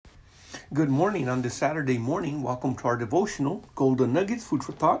Good morning on this Saturday morning. Welcome to our devotional, Golden Nuggets, Food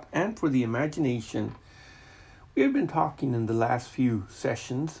for Thought and for the Imagination. We have been talking in the last few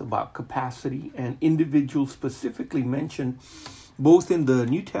sessions about capacity, and individuals specifically mentioned both in the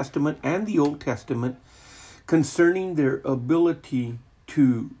New Testament and the Old Testament concerning their ability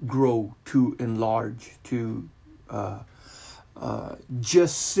to grow, to enlarge, to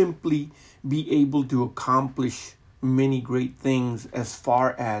just simply be able to accomplish many great things as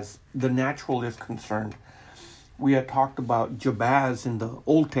far as the natural is concerned. We had talked about Jabez in the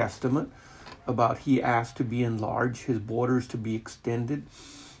Old Testament, about he asked to be enlarged, his borders to be extended.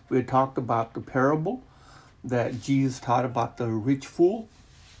 We had talked about the parable that Jesus taught about the rich fool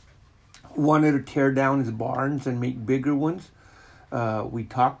who wanted to tear down his barns and make bigger ones. We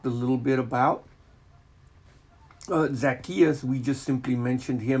talked a little bit about Zacchaeus. We just simply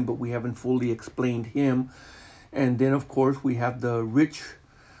mentioned him, but we haven't fully explained him. And then, of course, we have the rich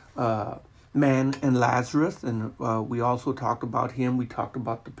man and Lazarus, and we also talked about him. We talked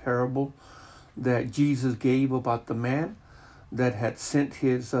about the parable that Jesus gave about the man that had sent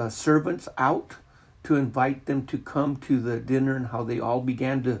his servants out to invite them to come to the dinner, and how they all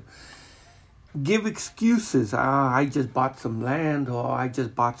began to give excuses. I just bought some land, or I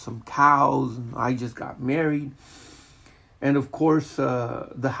just bought some cows, and I just got married. And, of course,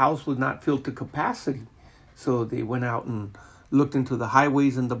 the house was not filled to capacity. So they went out and looked into the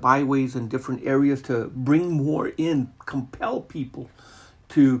highways and the byways and different areas to bring more in, compel people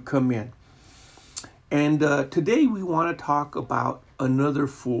to come in. And today we want to talk about another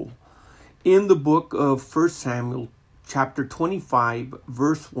fool. In the book of 1 Samuel, chapter 25,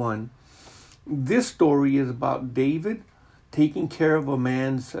 verse 1, this story is about David taking care of a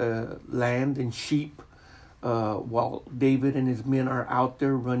man's land and sheep while David and his men are out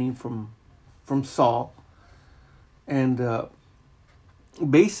there running from Saul. And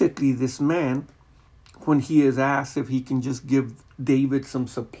basically this man, when he is asked if he can just give David some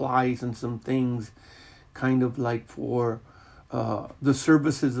supplies and some things, kind of like for the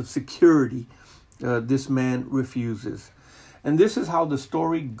services of security, this man refuses. And this is how the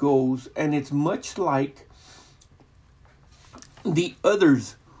story goes. And it's much like the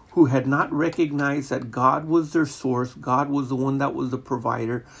others who had not recognized that God was their source. God was the one that was the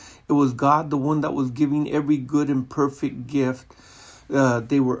provider. It was God, the one that was giving every good and perfect gift.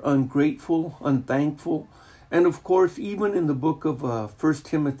 They were ungrateful, unthankful. And of course, even in the book of 1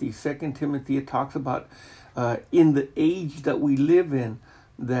 Timothy, 2 Timothy, it talks about in the age that we live in,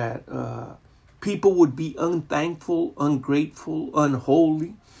 that people would be unthankful, ungrateful,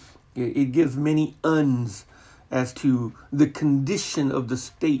 unholy. It gives many uns as to the condition of the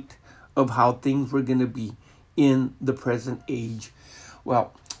state of how things were going to be in the present age.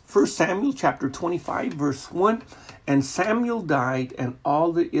 Well, 1 Samuel chapter 25, verse 1, and Samuel died, and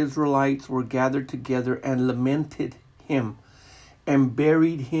all the Israelites were gathered together and lamented him, and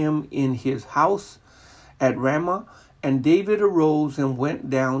buried him in his house at Ramah. And David arose and went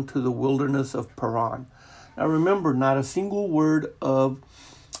down to the wilderness of Paran. Now remember, not a single word of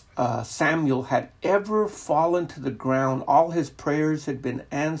Samuel had ever fallen to the ground. All his prayers had been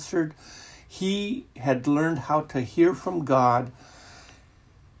answered. He had learned how to hear from God.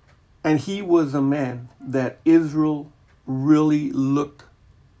 And he was a man that Israel really looked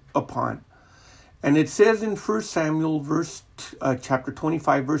upon. And it says in 1 Samuel chapter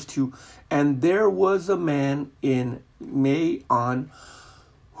 25, verse 2, and there was a man in Maon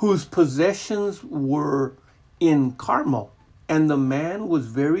whose possessions were in Carmel. And the man was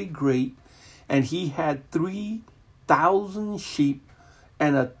very great, and he had 3,000 sheep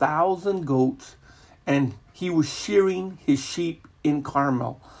and 1,000 goats, and he was shearing his sheep in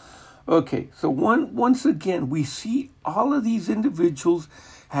Carmel. Okay, so once again, we see all of these individuals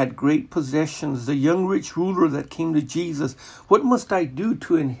had great possessions. The young rich ruler that came to Jesus, what must I do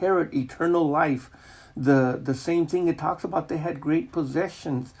to inherit eternal life? The same thing it talks about, they had great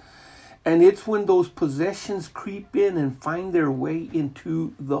possessions. And it's when those possessions creep in and find their way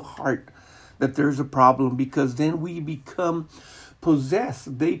into the heart that there's a problem, because then we become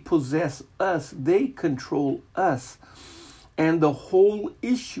possessed. They possess us. They control us. And the whole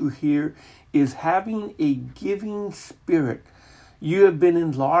issue here is having a giving spirit. You have been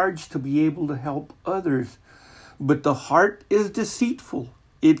enlarged to be able to help others, but the heart is deceitful.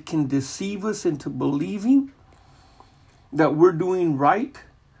 It can deceive us into believing that we're doing right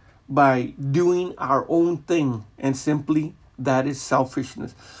by doing our own thing, and simply that is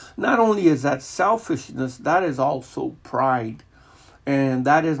selfishness. Not only is that selfishness, that is also pride. And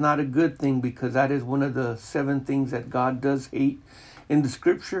that is not a good thing, because that is one of the 7 things that God does hate in the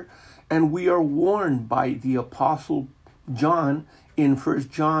scripture. And we are warned by the Apostle John in 1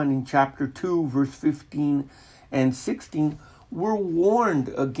 John in chapter 2, verse 15 and 16, we're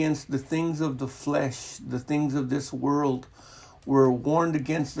warned against the things of the flesh, the things of this world. We're warned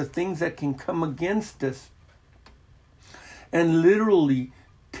against the things that can come against us and literally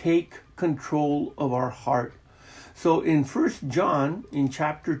take control of our heart. So in 1 John in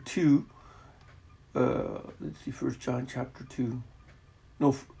chapter 2, let's see, 1 John chapter 2.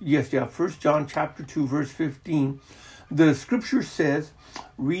 1 John chapter 2, verse 15. The scripture says,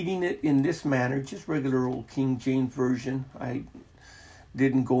 reading it in this manner, just regular old King James Version. I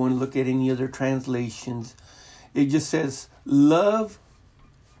didn't go and look at any other translations. It just says, love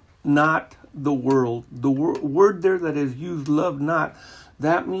not the world. The word there that is used, love not,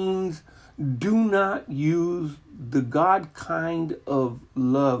 that means do not use the God kind of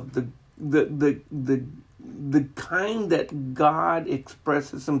love, the kind that God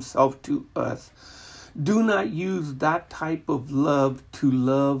expresses himself to us. Do not use that type of love to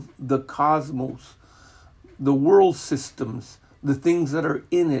love the cosmos, the world systems, the things that are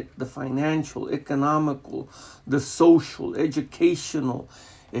in it, the financial, economical, the social, educational,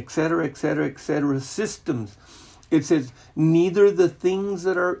 etc., systems. It says, neither the things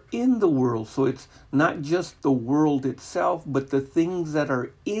that are in the world. So it's not just the world itself, but the things that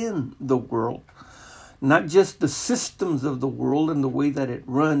are in the world. Not just the systems of the world and the way that it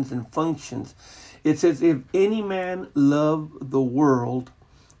runs and functions. It says, if any man love the world,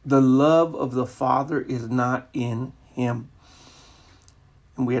 the love of the Father is not in him.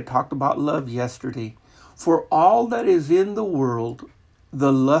 And we had talked about love yesterday. For all that is in the world,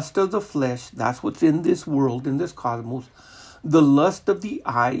 the lust of the flesh, that's what's in this world, in this cosmos. The lust of the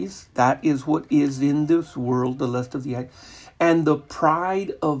eyes, that is what is in this world, the lust of the eyes. And the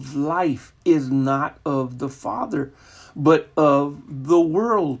pride of life is not of the Father, but of the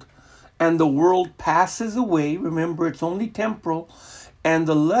world. And the world passes away. Remember, it's only temporal. And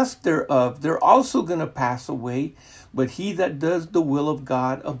the lust thereof, they're also going to pass away. But he that does the will of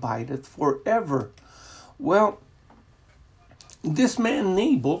God abideth forever. Well, this man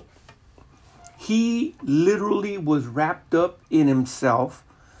Nabal, he literally was wrapped up in himself,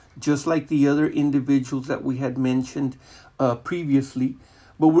 just like the other individuals that we had mentioned previously.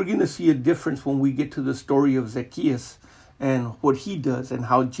 But we're going to see a difference when we get to the story of Zacchaeus and what he does and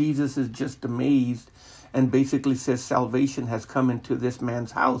how Jesus is just amazed and basically says salvation has come into this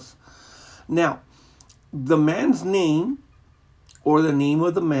man's house. Now, the man's name, or the name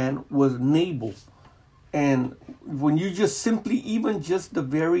of the man, was Nabal. And when you just simply, even just the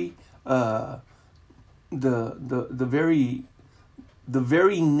very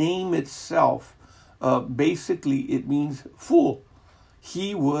name itself, basically it means fool.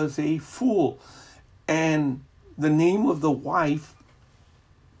 He was a fool. And the name of the wife,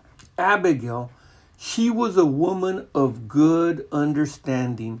 Abigail, she was a woman of good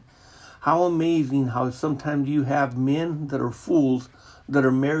understanding. How amazing how sometimes you have men that are fools that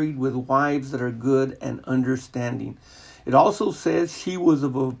are married with wives that are good and understanding. It also says she was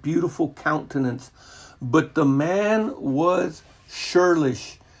of a beautiful countenance, but the man was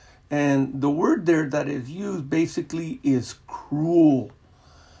churlish. And the word there that is used basically is cruel.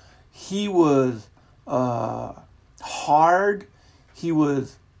 He was hard. He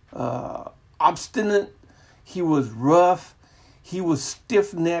was obstinate. He was rough. He was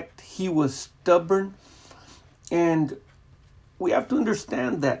stiff-necked. He was stubborn. And we have to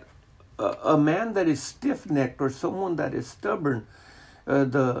understand that a man that is stiff-necked or someone that is stubborn,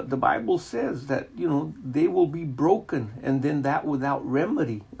 the Bible says that, they will be broken, and then that without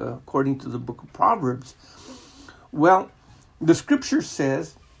remedy, according to the book of Proverbs. Well, the scripture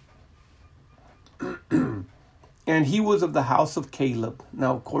says, and he was of the house of Caleb.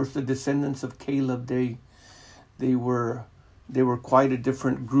 Now, of course, the descendants of Caleb, they were quite a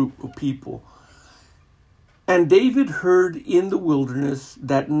different group of people. And David heard in the wilderness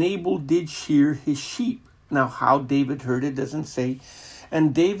that Nabal did shear his sheep. Now, how David heard it doesn't say.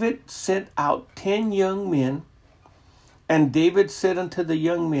 And David sent out 10 young men. And David said unto the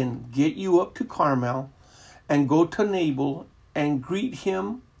young men, get you up to Carmel and go to Nabal and greet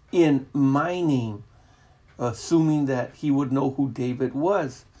him in my name, assuming that he would know who David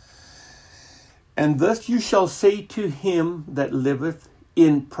was. And thus you shall say to him that liveth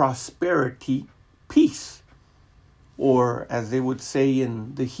in prosperity, peace. Or as they would say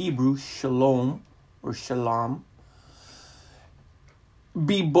in the Hebrew, shalom or shalom.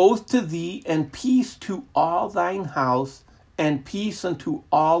 Be both to thee and peace to all thine house and peace unto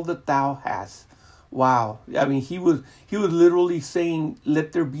all that thou hast. Wow. I mean, he was literally saying,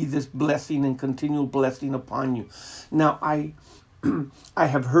 let there be this blessing and continual blessing upon you. Now, I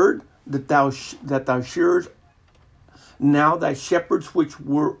have heard that thou shearest Now thy shepherds which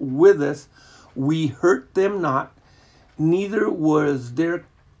were with us, we hurt them not, neither was there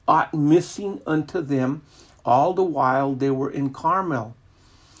aught missing unto them all the while they were in Carmel.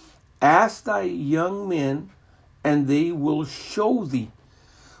 Ask thy young men, and they will show thee.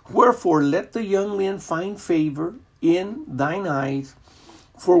 Wherefore let the young men find favor in thine eyes,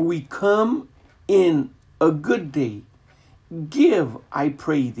 for we come in a good day. Give, I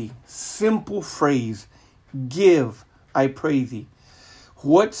pray thee. Simple phrase. Give, I pray thee.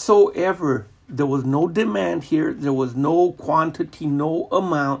 Whatsoever, there was no demand here, there was no quantity, no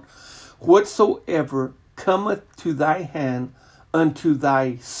amount. Whatsoever cometh to thy hand, unto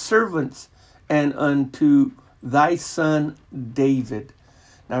thy servants and unto thy son David.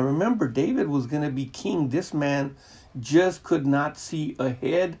 Now remember, David was going to be king. This man just could not see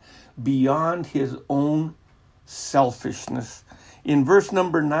ahead beyond his own selfishness. In verse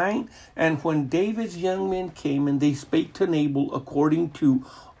number 9, and when David's young men came, and they spake to Nabal according to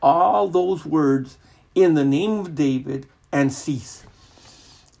all those words in the name of David, and ceased.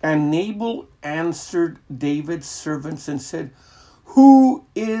 And Nabal answered David's servants and said, Who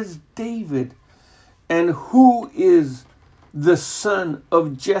is David? And who is the son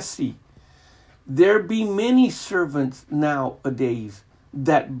of Jesse? There be many servants nowadays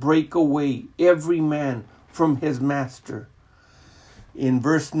that break away every man from his master. In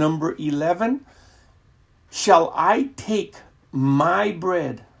verse number 11, shall I take my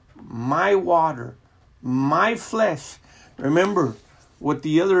bread, my water, my flesh? Remember what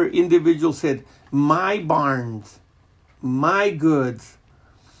the other individual said, my barns, my goods.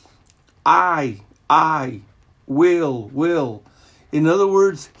 I will. In other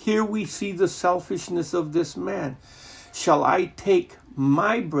words, here we see the selfishness of this man. Shall I take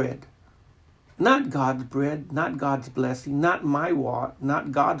my bread, not God's bread, not God's blessing, not my water,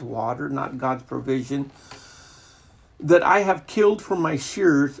 not God's water, not God's provision, that I have killed for my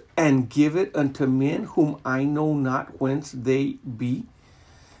shearers, and give it unto men whom I know not whence they be?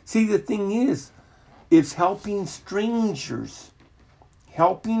 See, the thing is, it's helping strangers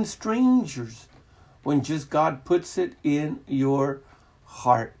when just God puts it in your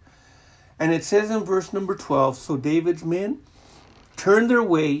heart. And it says in verse number 12, so David's men turned their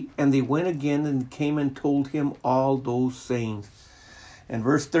way, and they went again and came and told him all those sayings. And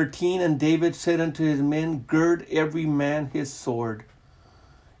verse 13, and David said unto his men, gird every man his sword.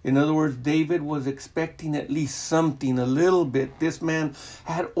 In other words, David was expecting at least something, a little bit. This man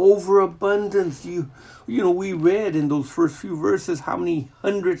had overabundance. You know, we read in those first few verses how many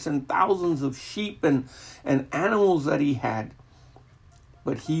hundreds and thousands of sheep and animals that he had.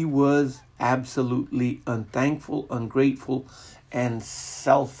 But he was absolutely unthankful, ungrateful, and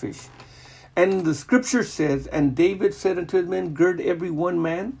selfish. And the scripture says, and David said unto his men, gird every one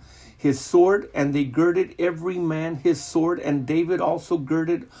man his sword, and they girded every man his sword, and David also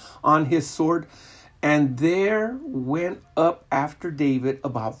girded on his sword. And there went up after David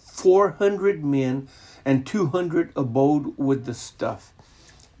about 400 men, and 200 abode with the stuff.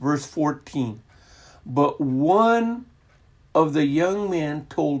 Verse 14, but one of the young men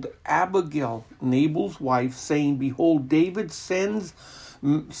told Abigail, Nabal's wife, saying, behold, David sent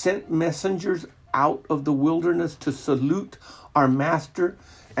messengers out of the wilderness to salute our master,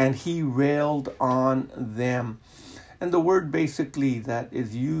 and he railed on them. And the word basically that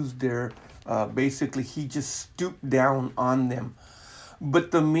is used there, basically he just stooped down on them.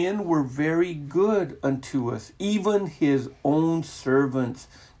 But the men were very good unto us. Even his own servants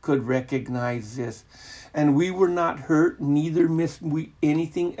could recognize this. And we were not hurt, neither missed we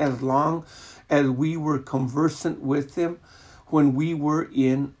anything, as long as we were conversant with them when we were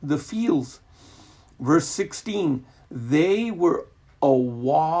in the fields. Verse 16, they were a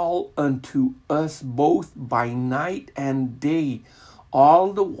wall unto us both by night and day,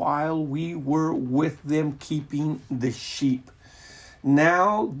 all the while we were with them keeping the sheep.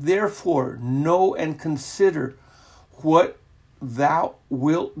 Now, therefore, know and consider what thou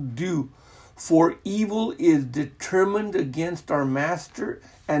wilt do, for evil is determined against our master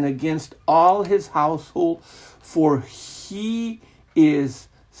and against all his household, for he is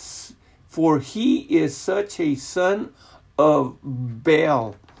such a son of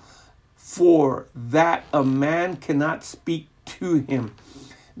Baal, for that a man cannot speak to him.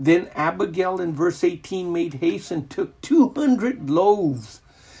 Then Abigail in verse 18 made haste and took 200 loaves.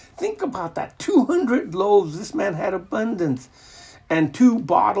 Think about that, 200 loaves. This man had abundance. And 2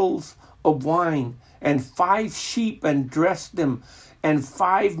 bottles of wine, and 5 sheep, and dressed them, and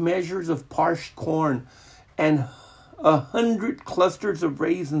 5 measures of parched corn, and 100 clusters of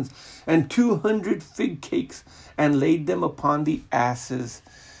raisins, and 200 fig cakes, and laid them upon the asses.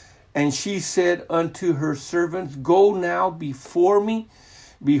 And she said unto her servants, Go now before me.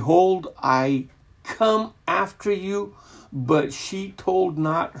 Behold, I come after you. But she told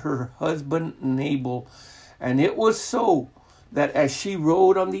not her husband Nabal. And it was so that as she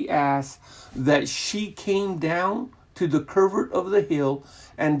rode on the ass, that she came down to the covert of the hill,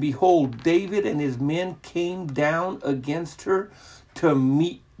 and behold, David and his men came down against her to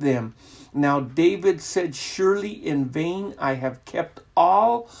meet them. Now David said, Surely in vain I have kept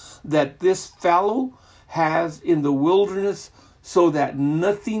all that this fellow has in the wilderness, so that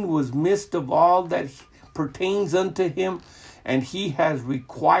nothing was missed of all that pertains unto him, and he has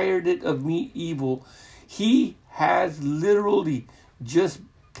required it of me evil. He has literally just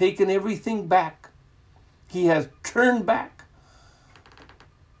taken everything back. He has turned back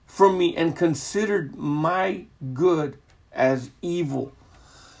from me and considered my good as evil.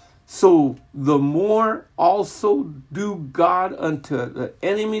 So the more also do God unto the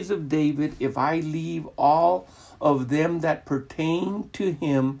enemies of David, if I leave all of them that pertain to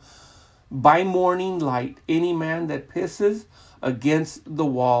him by morning light, any man that pisses against the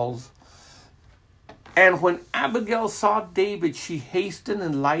walls. And when Abigail saw David, she hastened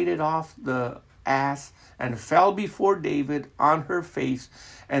and lighted off the ass and fell before David on her face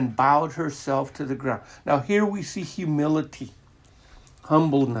and bowed herself to the ground. Now here we see humility,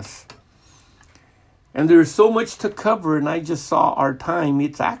 humbleness. And there's so much to cover, and I just saw our time.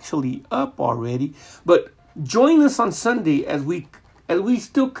 It's actually up already. But join us on Sunday as we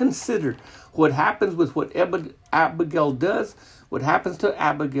still consider what happens with what Abigail does, what happens to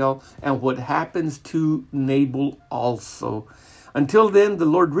Abigail, and what happens to Nabal also. Until then, the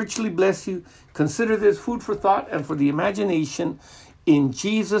Lord richly bless you. Consider this food for thought and for the imagination. In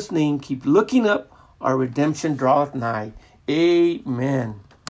Jesus' name, keep looking up. Our redemption draweth nigh. Amen.